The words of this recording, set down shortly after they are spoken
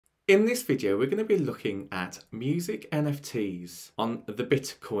In this video, we're going to be looking at music NFTs on the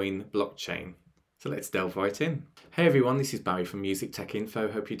Bitcoin blockchain. So let's delve right in. Hey everyone, this is Barry from Music Tech Info.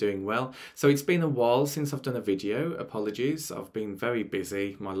 Hope you're doing well. So it's been a while since I've done a video. Apologies, I've been very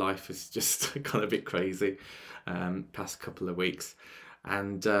busy. My life is just kind of a bit crazy past couple of weeks.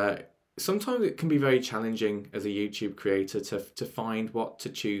 And sometimes it can be very challenging as a YouTube creator to find what to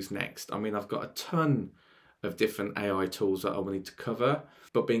choose next. I mean, I've got a ton of different AI tools that I wanted to cover,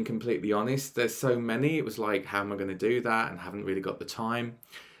 but being completely honest, there's so many, it was like, how am I going to do that? And haven't really got the time.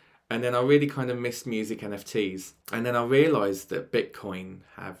 And then I really kind of missed music NFTs. And then I realized that Bitcoin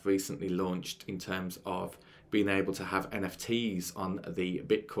have recently launched in terms of being able to have NFTs on the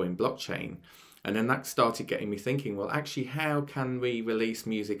Bitcoin blockchain. And then that started getting me thinking, well, actually, how can we release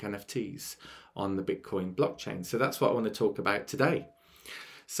music NFTs on the Bitcoin blockchain? So that's what I want to talk about today.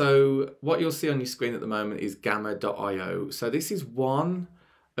 So what you'll see on your screen at the moment is Gamma.io. So this is one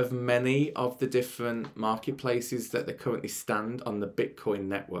of many of the different marketplaces that currently stand on the Bitcoin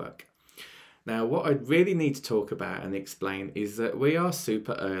network. Now, what I really need to talk about and explain is that we are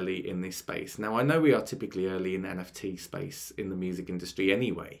super early in this space. Now, I know we are typically early in the NFT space in the music industry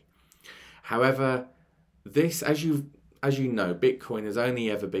anyway. However, this, as you know, Bitcoin has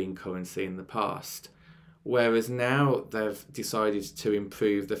only ever been currency in the past. Whereas now they've decided to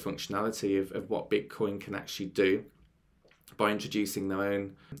improve the functionality of what Bitcoin can actually do by introducing their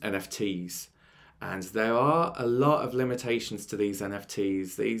own NFTs. And there are a lot of limitations to these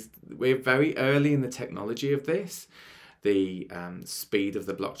NFTs. We're very early in the technology of this. The speed of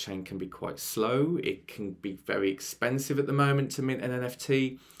the blockchain can be quite slow. It can be very expensive at the moment to mint an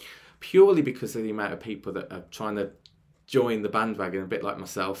NFT, purely because of the amount of people that are trying to join the bandwagon, a bit like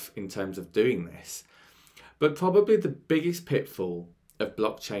myself, in terms of doing this. But probably the biggest pitfall of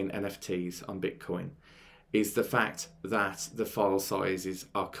blockchain NFTs on Bitcoin is the fact that the file sizes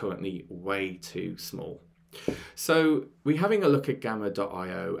are currently way too small. So we're having a look at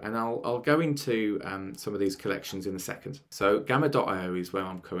Gamma.io, and I'll go into some of these collections in a second. So Gamma.io is where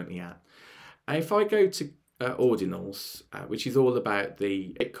I'm currently at. And if I go to Ordinals, which is all about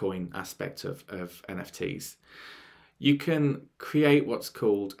the Bitcoin aspect of NFTs, you can create what's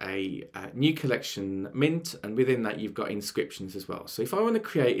called a new collection mint, and within that you've got inscriptions as well. So if I want to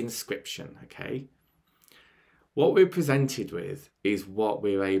create inscription, okay, what we're presented with is what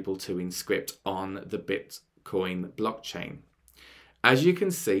we're able to inscript on the Bitcoin blockchain. As you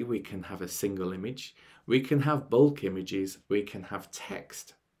can see, we can have a single image, we can have bulk images, we can have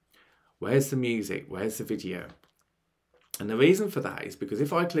text. Where's the music? Where's the video? And the reason for that is because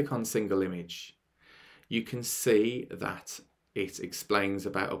if I click on single image, you can see that it explains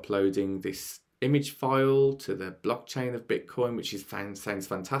about uploading this image file to the blockchain of Bitcoin, which sounds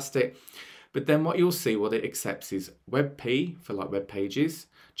fantastic. But then what you'll see, what it accepts is WebP for like web pages,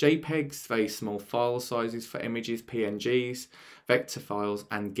 JPEGs, very small file sizes for images, PNGs, vector files,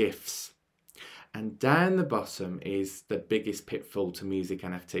 and GIFs. And down the bottom is the biggest pitfall to music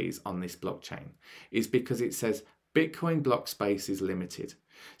NFTs on this blockchain, is because it says Bitcoin block space is limited.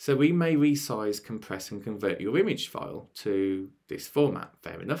 So we may resize, compress, and convert your image file to this format.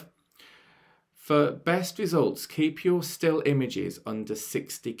 Fair enough. For best results, keep your still images under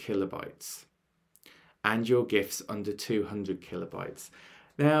 60 kilobytes and your GIFs under 200 kilobytes.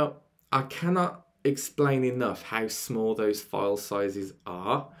 Now, I cannot explain enough how small those file sizes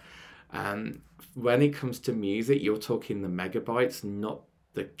are. When it comes to music, you're talking the megabytes, not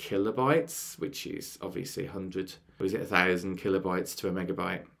the kilobytes, which is obviously 100, or is it 1,000 kilobytes to a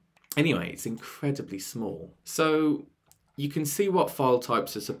megabyte? Anyway, it's incredibly small. So you can see what file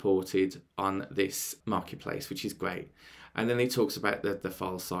types are supported on this marketplace, which is great. And then it talks about the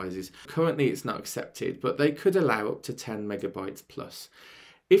file sizes. Currently, it's not accepted, but they could allow up to 10 megabytes plus.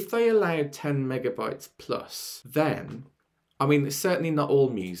 If they allowed 10 megabytes plus, then, I mean, certainly not all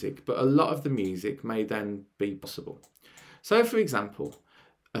music, but a lot of the music may then be possible. So for example,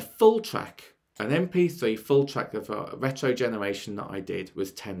 a full track, an MP3 full track of a retro generation that I did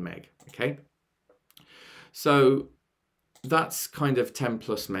was 10 meg, okay? So that's kind of 10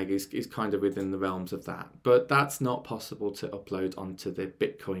 plus meg is kind of within the realms of that, but that's not possible to upload onto the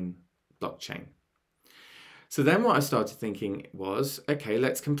Bitcoin blockchain. So then what I started thinking was, okay,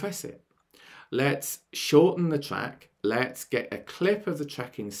 let's compress it. Let's shorten the track. Let's get a clip of the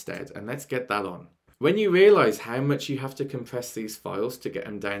track instead, and let's get that on. When you realize how much you have to compress these files to get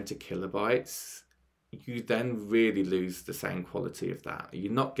them down to kilobytes, you then really lose the sound quality of that.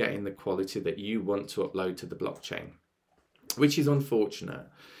 You're not getting the quality that you want to upload to the blockchain, which is unfortunate.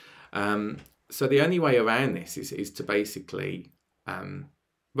 So the only way around this is to basically,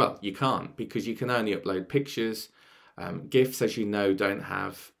 well, you can't, because you can only upload pictures. GIFs, as you know, don't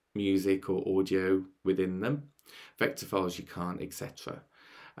have music or audio within them. Vector files you can't, etc.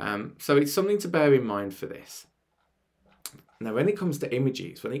 So it's something to bear in mind for this. Now, when it comes to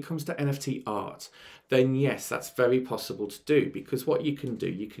images, when it comes to NFT art, then yes, that's very possible to do, because what you can do,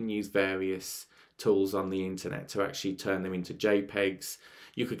 you can use various tools on the internet to actually turn them into JPEGs.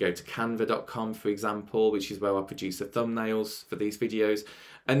 You could go to canva.com, for example, which is where I produce the thumbnails for these videos,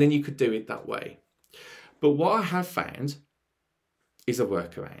 and then you could do it that way. But what I have found is a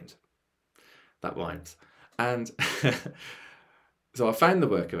workaround. That rhymes. And so I found the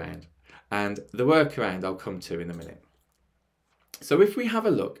workaround, and the workaround I'll come to in a minute. So if we have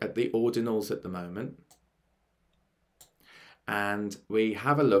a look at the ordinals at the moment, and we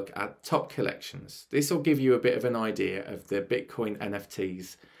have a look at top collections, this will give you a bit of an idea of the Bitcoin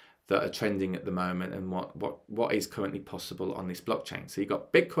NFTs that are trending at the moment and what is currently possible on this blockchain. So you've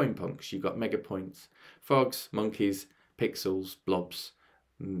got Bitcoin punks, you've got mega points, frogs, monkeys, pixels, blobs,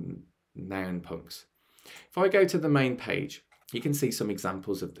 noun punks. If I go to the main page, you can see some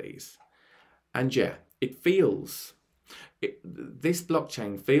examples of these. And yeah, this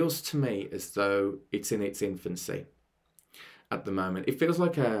blockchain feels to me as though it's in its infancy at the moment. It feels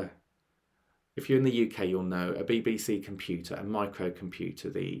like if you're in the UK, you'll know a BBC computer, a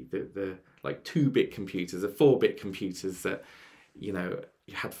microcomputer, the like 2-bit computers, the 4-bit computers that, you know,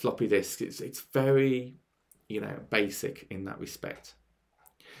 you had floppy disks. It's very, you know, basic in that respect.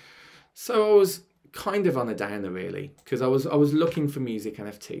 So I was kind of on a downer really, because I was looking for music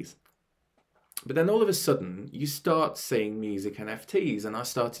NFTs. But then all of a sudden you start seeing music NFTs, and I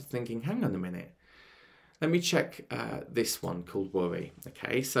started thinking, hang on a minute, let me check this one called Worry.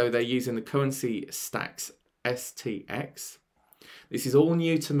 Okay, so they're using the currency Stacks STX. This is all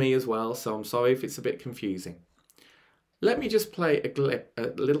new to me as well, so I'm sorry if it's a bit confusing. Let me just play a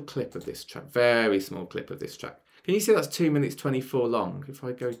little clip of this track, very small clip of this track. Can you see that's 2 minutes 24 long? If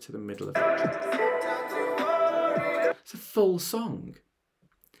I go to the middle of it, it's a full song.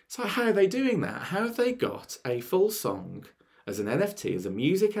 So how are they doing that? How have they got a full song as an NFT, as a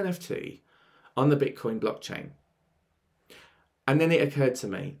music NFT on the Bitcoin blockchain? And then it occurred to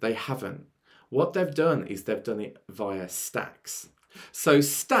me, they haven't. What they've done is they've done it via Stacks. So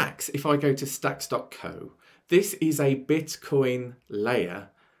Stacks, if I go to stacks.co, this is a Bitcoin layer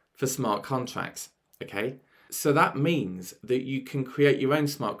for smart contracts, okay? So that means that you can create your own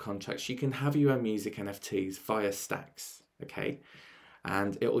smart contracts. You can have your own music NFTs via Stacks, okay?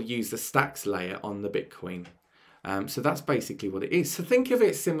 And it will use the Stacks layer on the Bitcoin. So that's basically what it is. So think of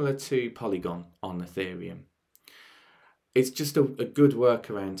it similar to Polygon on Ethereum. It's just a good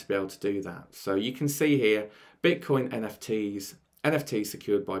workaround to be able to do that. So you can see here, Bitcoin NFTs, NFTs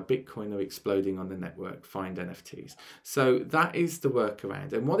secured by Bitcoin are exploding on the network, find NFTs. So that is the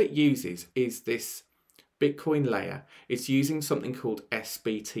workaround. And what it uses is this Bitcoin layer. It's using something called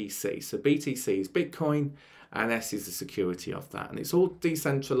SBTC. So BTC is Bitcoin, and S is the security of that. And it's all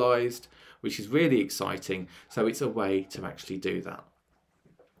decentralized, which is really exciting. So it's a way to actually do that.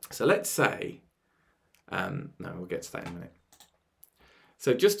 So let's say, no, we'll get to that in a minute.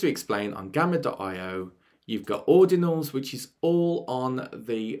 So just to explain, on gamma.io, you've got ordinals, which is all on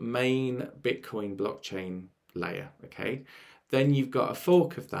the main Bitcoin blockchain layer, okay? Then you've got a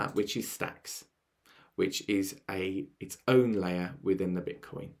fork of that, which is Stacks, which is its own layer within the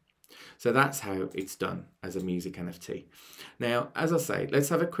Bitcoin. So that's how it's done as a music NFT. Now, as I say, let's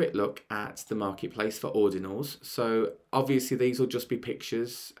have a quick look at the marketplace for ordinals. So obviously these will just be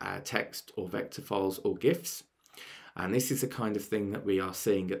pictures, text or vector files or GIFs. And this is the kind of thing that we are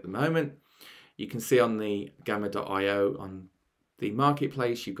seeing at the moment. You can see on the gamma.io on the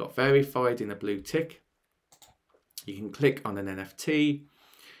marketplace, you've got verified in a blue tick. You can click on an NFT.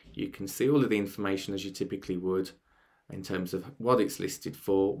 You can see all of the information as you typically would, in terms of what it's listed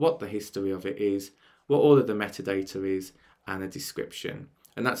for, what the history of it is, what all of the metadata is, and a description.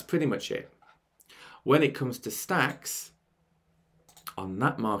 And that's pretty much it. When it comes to Stacks, on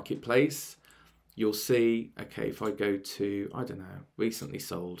that marketplace, you'll see, okay, if I go to, I don't know, recently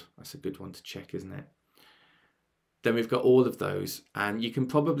sold, that's a good one to check, isn't it? Then we've got all of those, and you can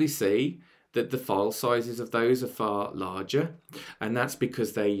probably see that the file sizes of those are far larger, and that's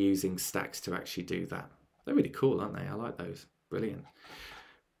because they're using Stacks to actually do that. They're really cool, aren't they? I like those. Brilliant.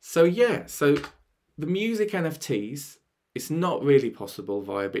 So yeah, so the music NFTs, it's not really possible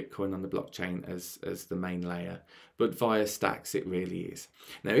via Bitcoin on the blockchain as the main layer, but via Stacks it really is.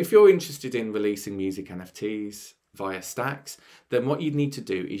 Now, if you're interested in releasing music NFTs via Stacks, then what you'd need to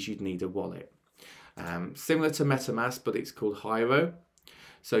do is you'd need a wallet. Similar to MetaMask, but it's called Hyro.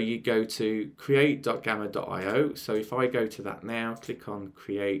 So you go to create.gamma.io. So if I go to that now, click on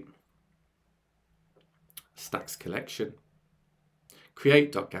create Stacks collection,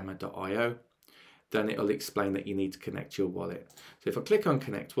 create.gamma.io, then it'll explain that you need to connect your wallet. So if I click on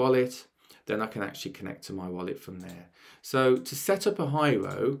connect wallet, then I can actually connect to my wallet from there. So to set up a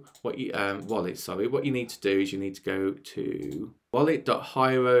Hyro what you need to do is you need to go to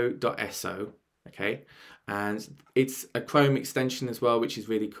wallet.hyro.so, okay? And it's a Chrome extension as well, which is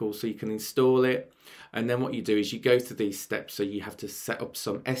really cool. So you can install it. And then what you do is you go through these steps. So you have to set up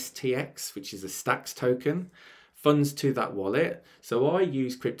some STX, which is a Stacks token, funds to that wallet. So I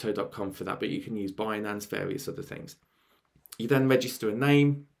use crypto.com for that, but you can use Binance, various other things. You then register a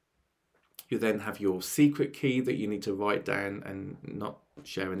name. You then have your secret key that you need to write down and not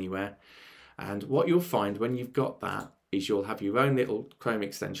share anywhere. And what you'll find when you've got that is you'll have your own little Chrome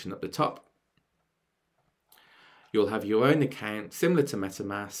extension at the top. You'll have your own account similar to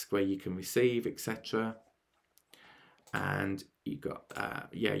MetaMask where you can receive, etc. And you got,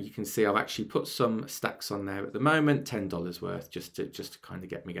 you can see I've actually put some stacks on there at the moment, $10 worth, just to kind of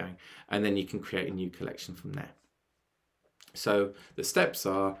get me going. And then you can create a new collection from there. So the steps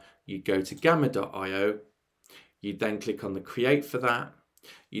are, you go to gamma.io, you then click on the create for that,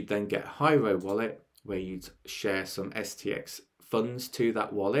 you'd then get a Hyro wallet where you'd share some STX funds to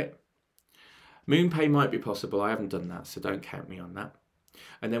that wallet. MoonPay might be possible, I haven't done that, so don't count me on that.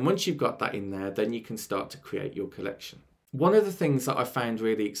 And then once you've got that in there, then you can start to create your collection. One of the things that I found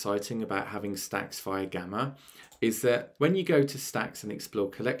really exciting about having Stacks via Gamma is that when you go to Stacks and explore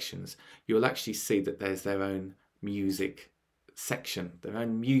collections, you'll actually see that there's their own music section, their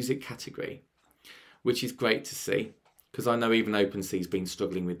own music category, which is great to see, because I know even OpenSea's been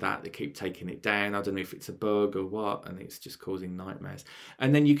struggling with that. They keep taking it down. I don't know if it's a bug or what, and it's just causing nightmares.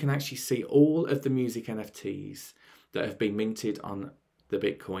 And then you can actually see all of the music NFTs that have been minted on the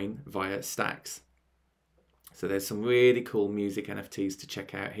Bitcoin via Stacks. So there's some really cool music NFTs to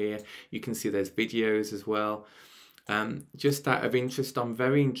check out here. You can see there's videos as well. Just out of interest, I'm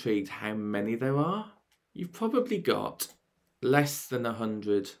very intrigued how many there are. You've probably got less than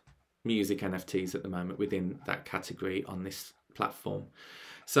 100 music NFTs at the moment within that category on this platform.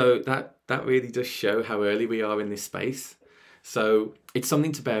 So that really does show how early we are in this space. So it's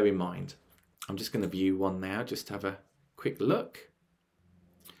something to bear in mind. I'm just going to view one now, just to have a quick look.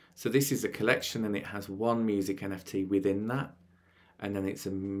 So this is a collection and it has one music NFT within that. And then it's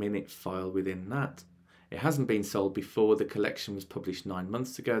a minute file within that. It hasn't been sold before. The collection was published 9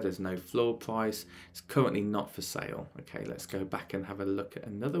 months ago. There's no floor price. It's currently not for sale. Okay, let's go back and have a look at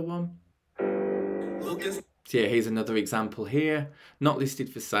another one. So yeah, here's another example here. Not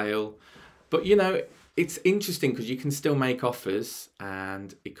listed for sale. But you know, it's interesting because you can still make offers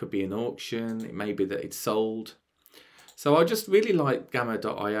and it could be an auction. It may be that it's sold. So I just really like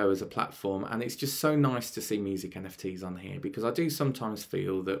Gamma.io as a platform, and it's just so nice to see music NFTs on here, because I do sometimes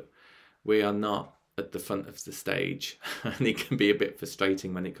feel that we are not at the front of the stage and it can be a bit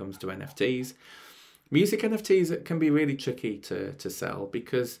frustrating when it comes to NFTs. Music NFTs can be really tricky to sell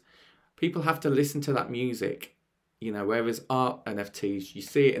because people have to listen to that music, you know, whereas art NFTs, you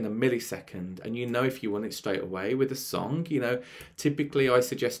see it in a millisecond and you know if you want it straight away. With a song, you know, typically I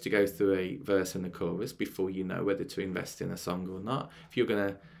suggest to go through a verse and a chorus before you know whether to invest in a song or not. If you're going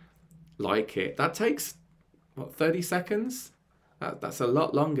to like it, that takes, what, 30 seconds? That's a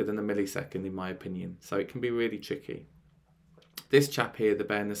lot longer than a millisecond in my opinion. So it can be really tricky. This chap here, the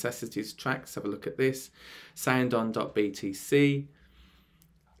Bare Necessities track, let's have a look at this. Soundon.btc.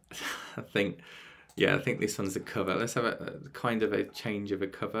 I think this one's a cover. Let's have a kind of a change of a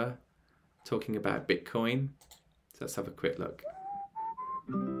cover talking about Bitcoin. So let's have a quick look.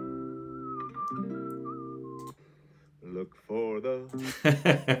 Look for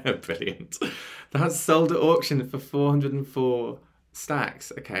the... Brilliant. That's sold at auction for 404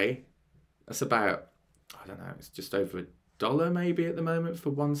 stacks. Okay. That's about, I don't know, it's just over $1 maybe at the moment for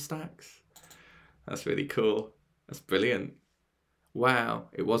one stacks. That's really cool. That's brilliant. Wow,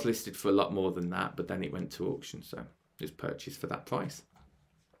 it was listed for a lot more than that, but then it went to auction, so it was purchased for that price.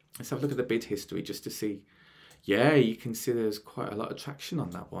 Let's have a look at the bid history just to see. Yeah, you can see there's quite a lot of traction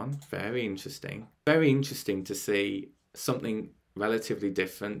on that one. Very interesting. Very interesting to see something relatively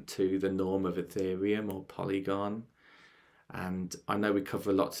different to the norm of Ethereum or Polygon. And I know we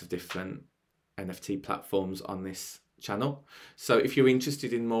cover lots of different NFT platforms on this channel. So if you're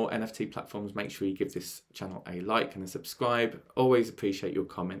interested in more NFT platforms, make sure you give this channel a like and a subscribe. Always appreciate your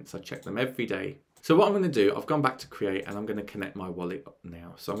comments. I check them every day. So what I'm going to do, I've gone back to create and I'm going to connect my wallet up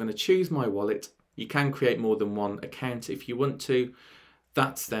now. So I'm going to choose my wallet. You can create more than one account if you want to.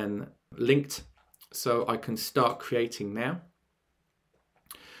 That's then linked. So I can start creating now.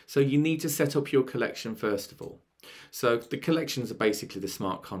 So you need to set up your collection first of all. So the collections are basically the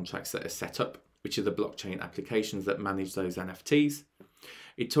smart contracts that are set up, which are the blockchain applications that manage those NFTs.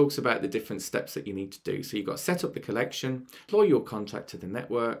 it talks about the different steps that you need to do. So you've got to set up the collection, deploy your contract to the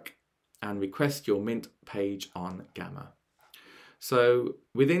network, and request your mint page on Gamma. So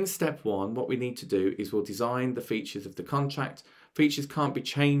within step 1, what we need to do is we'll design the features of the contract. Features can't be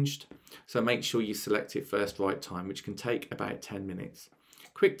changed, so make sure you select it first right time, which can take about 10 minutes.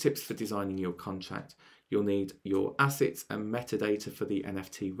 Quick tips for designing your contract. You'll need your assets and metadata for the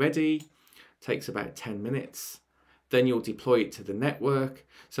NFT ready. Takes about 10 minutes. Then you'll deploy it to the network.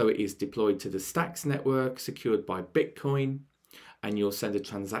 So it is deployed to the Stacks network, secured by Bitcoin, and you'll send a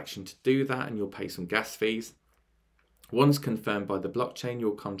transaction to do that, and you'll pay some gas fees. Once confirmed by the blockchain,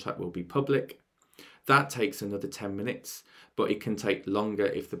 your contract will be public. That takes another 10 minutes, but it can take longer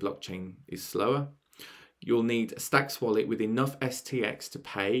if the blockchain is slower. You'll need a Stacks wallet with enough STX to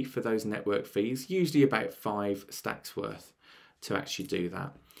pay for those network fees, usually about 5 Stacks worth to actually do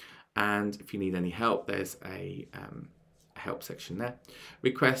that. And if you need any help, there's a help section there.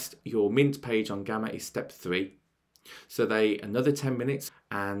 Request your mint page on Gamma is step 3. So another 10 minutes,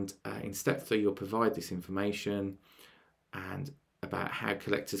 and in step 3 you'll provide this information and about how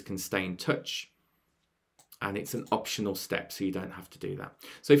collectors can stay in touch, and it's an optional step, so you don't have to do that.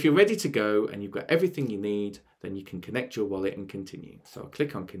 So if you're ready to go and you've got everything you need, then you can connect your wallet and continue. So I'll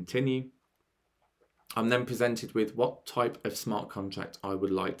click on continue. I'm then presented with what type of smart contract I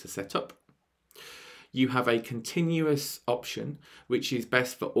would like to set up. You have a continuous option, which is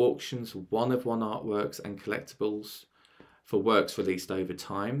best for auctions, one-of-one artworks and collectibles. For works released over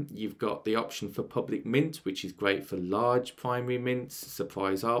time, you've got the option for public mint, which is great for large primary mints,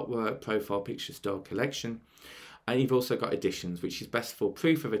 surprise artwork, profile picture style collection. And you've also got editions, which is best for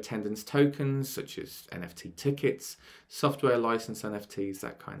proof of attendance tokens, such as NFT tickets, software license NFTs,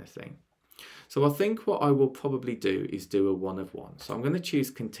 that kind of thing. So I think what I will probably do is do a one-of-one. So I'm going to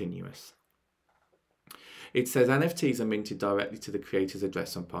choose continuous. It says NFTs are minted directly to the creator's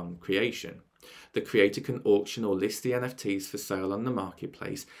address upon creation. The creator can auction or list the NFTs for sale on the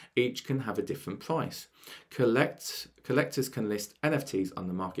marketplace. Each can have a different price. Collectors can list NFTs on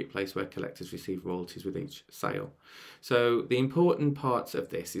the marketplace, where collectors receive royalties with each sale. So the important parts of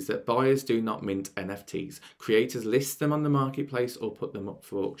this is that buyers do not mint NFTs. Creators list them on the marketplace or put them up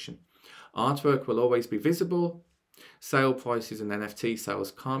for auction. Artwork will always be visible. Sale prices and NFT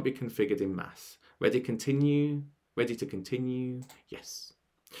sales can't be configured in mass. Ready to continue? Yes.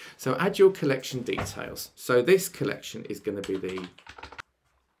 So add your collection details. So this collection is going to be the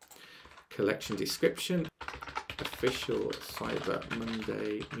collection description. Official Cyber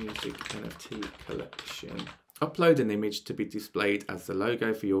Monday Music NFT collection. Upload an image to be displayed as the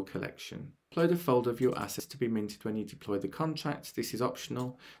logo for your collection. Upload a folder of your assets to be minted when you deploy the contract. This is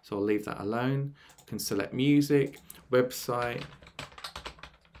optional, so I'll leave that alone. You can select music, website.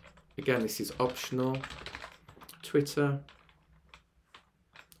 Again, this is optional. Twitter.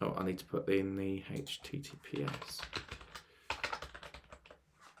 Oh, I need to put in the HTTPS.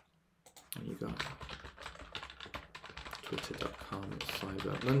 And you got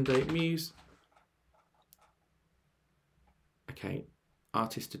twitter.com/cybermondaymuse. Okay,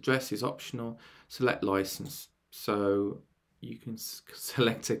 artist address is optional. Select license. So you can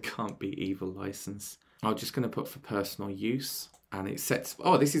select a can't be evil license. I'm just going to put for personal use. And it sets,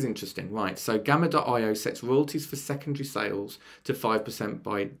 oh, this is interesting, right? So Gamma.io sets royalties for secondary sales to 5%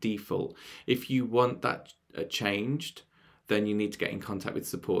 by default. If you want that changed, then you need to get in contact with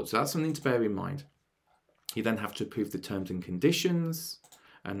support. So that's something to bear in mind. You then have to approve the terms and conditions.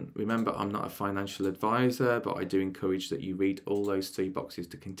 And remember, I'm not a financial advisor, but I do encourage that you read all those 3 boxes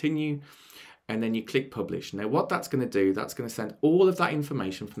to continue. And then you click publish. Now what that's going to do, that's going to send all of that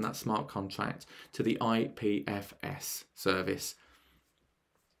information from that smart contract to the IPFS service.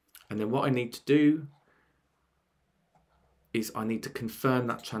 And then what I need to do is I need to confirm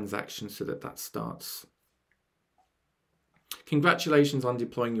that transaction so that that starts. Congratulations on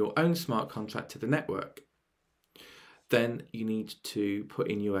deploying your own smart contract to the network. Then you need to put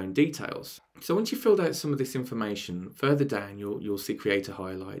in your own details. So once you've filled out some of this information, further down you'll see creator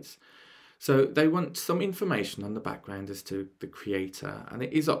highlights. So they want some information on the background as to the creator, and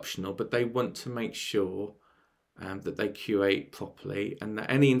it is optional, but they want to make sure that they curate properly, and that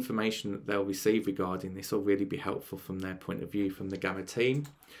any information that they'll receive regarding this will really be helpful from their point of view, from the Gamma team.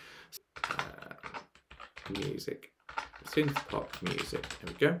 Music, synth pop music, there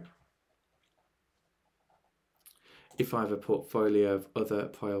we go. If I have a portfolio of other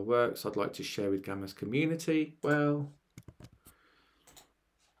prior works I'd like to share with Gamma's community, well,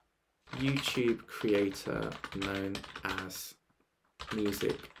 YouTube creator known as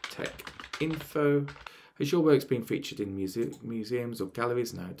Music Tech Info. Has your works been featured in museums or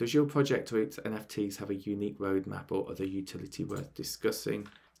galleries? No. Does your project or its NFTs have a unique roadmap or other utility worth discussing?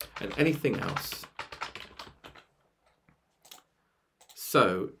 And anything else?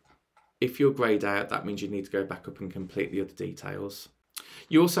 So, if you're greyed out, that means you need to go back up and complete the other details.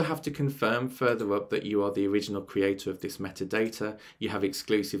 You also have to confirm further up that you are the original creator of this metadata. You have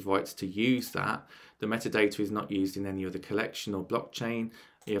exclusive rights to use that. The metadata is not used in any other collection or blockchain.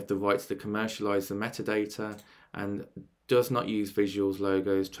 You have the rights to commercialize the metadata and does not use visuals,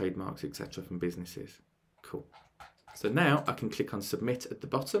 logos, trademarks, etc. from businesses. Cool. So now I can click on submit at the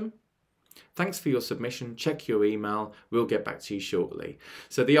bottom. Thanks for your submission. Check your email. We'll get back to you shortly.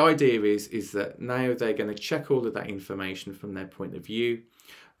 So the idea is that now they're going to check all of that information from their point of view.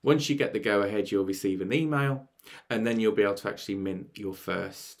 Once you get the go ahead, you'll receive an email and then you'll be able to actually mint your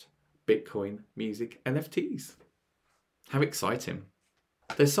first Bitcoin music NFTs. How exciting.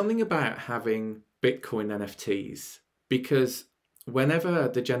 There's something about having Bitcoin NFTs because whenever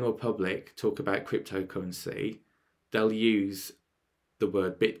the general public talk about cryptocurrency, they'll use the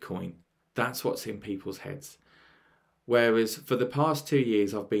word Bitcoin. That's what's in people's heads. Whereas for the past 2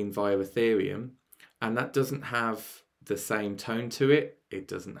 years, I've been via Ethereum, and that doesn't have the same tone to it. It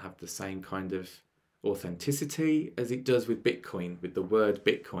doesn't have the same kind of authenticity as it does with Bitcoin, with the word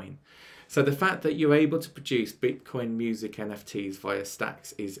Bitcoin. So the fact that you're able to produce Bitcoin music NFTs via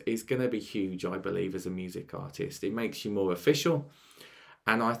Stacks is going to be huge, I believe, as a music artist. It makes you more official.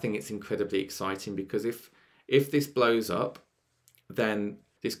 And I think it's incredibly exciting because if this blows up, then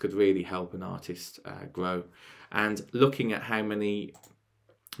this could really help an artist grow. And looking at how many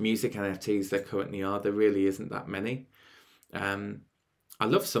music NFTs there currently are, there really isn't that many. I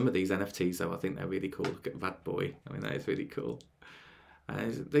love some of these NFTs though. I think they're really cool. Look at Bad Boy. I mean, that is really cool.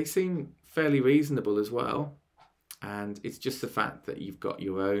 They seem fairly reasonable as well. And it's just the fact that you've got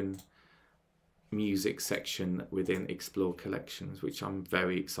your own music section within Explore Collections, which I'm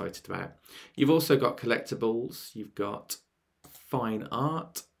very excited about. You've also got collectibles. You've got fine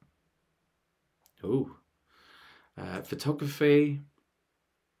art. Ooh. Photography.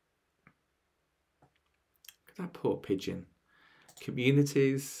 Look at that poor pigeon.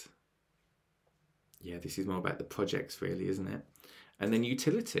 Communities. Yeah, this is more about the projects really, isn't it? And then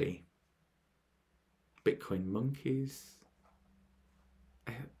utility. Bitcoin monkeys.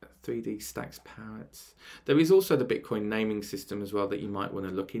 3D stacks parrots. There is also the Bitcoin naming system as well that you might want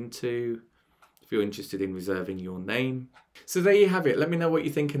to look into if you're interested in reserving your name. So there you have it. Let me know what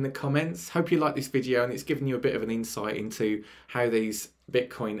you think in the comments. Hope you like this video and it's given you a bit of an insight into how these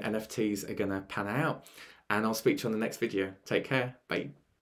Bitcoin NFTs are going to pan out. And I'll speak to you on the next video. Take care. Bye.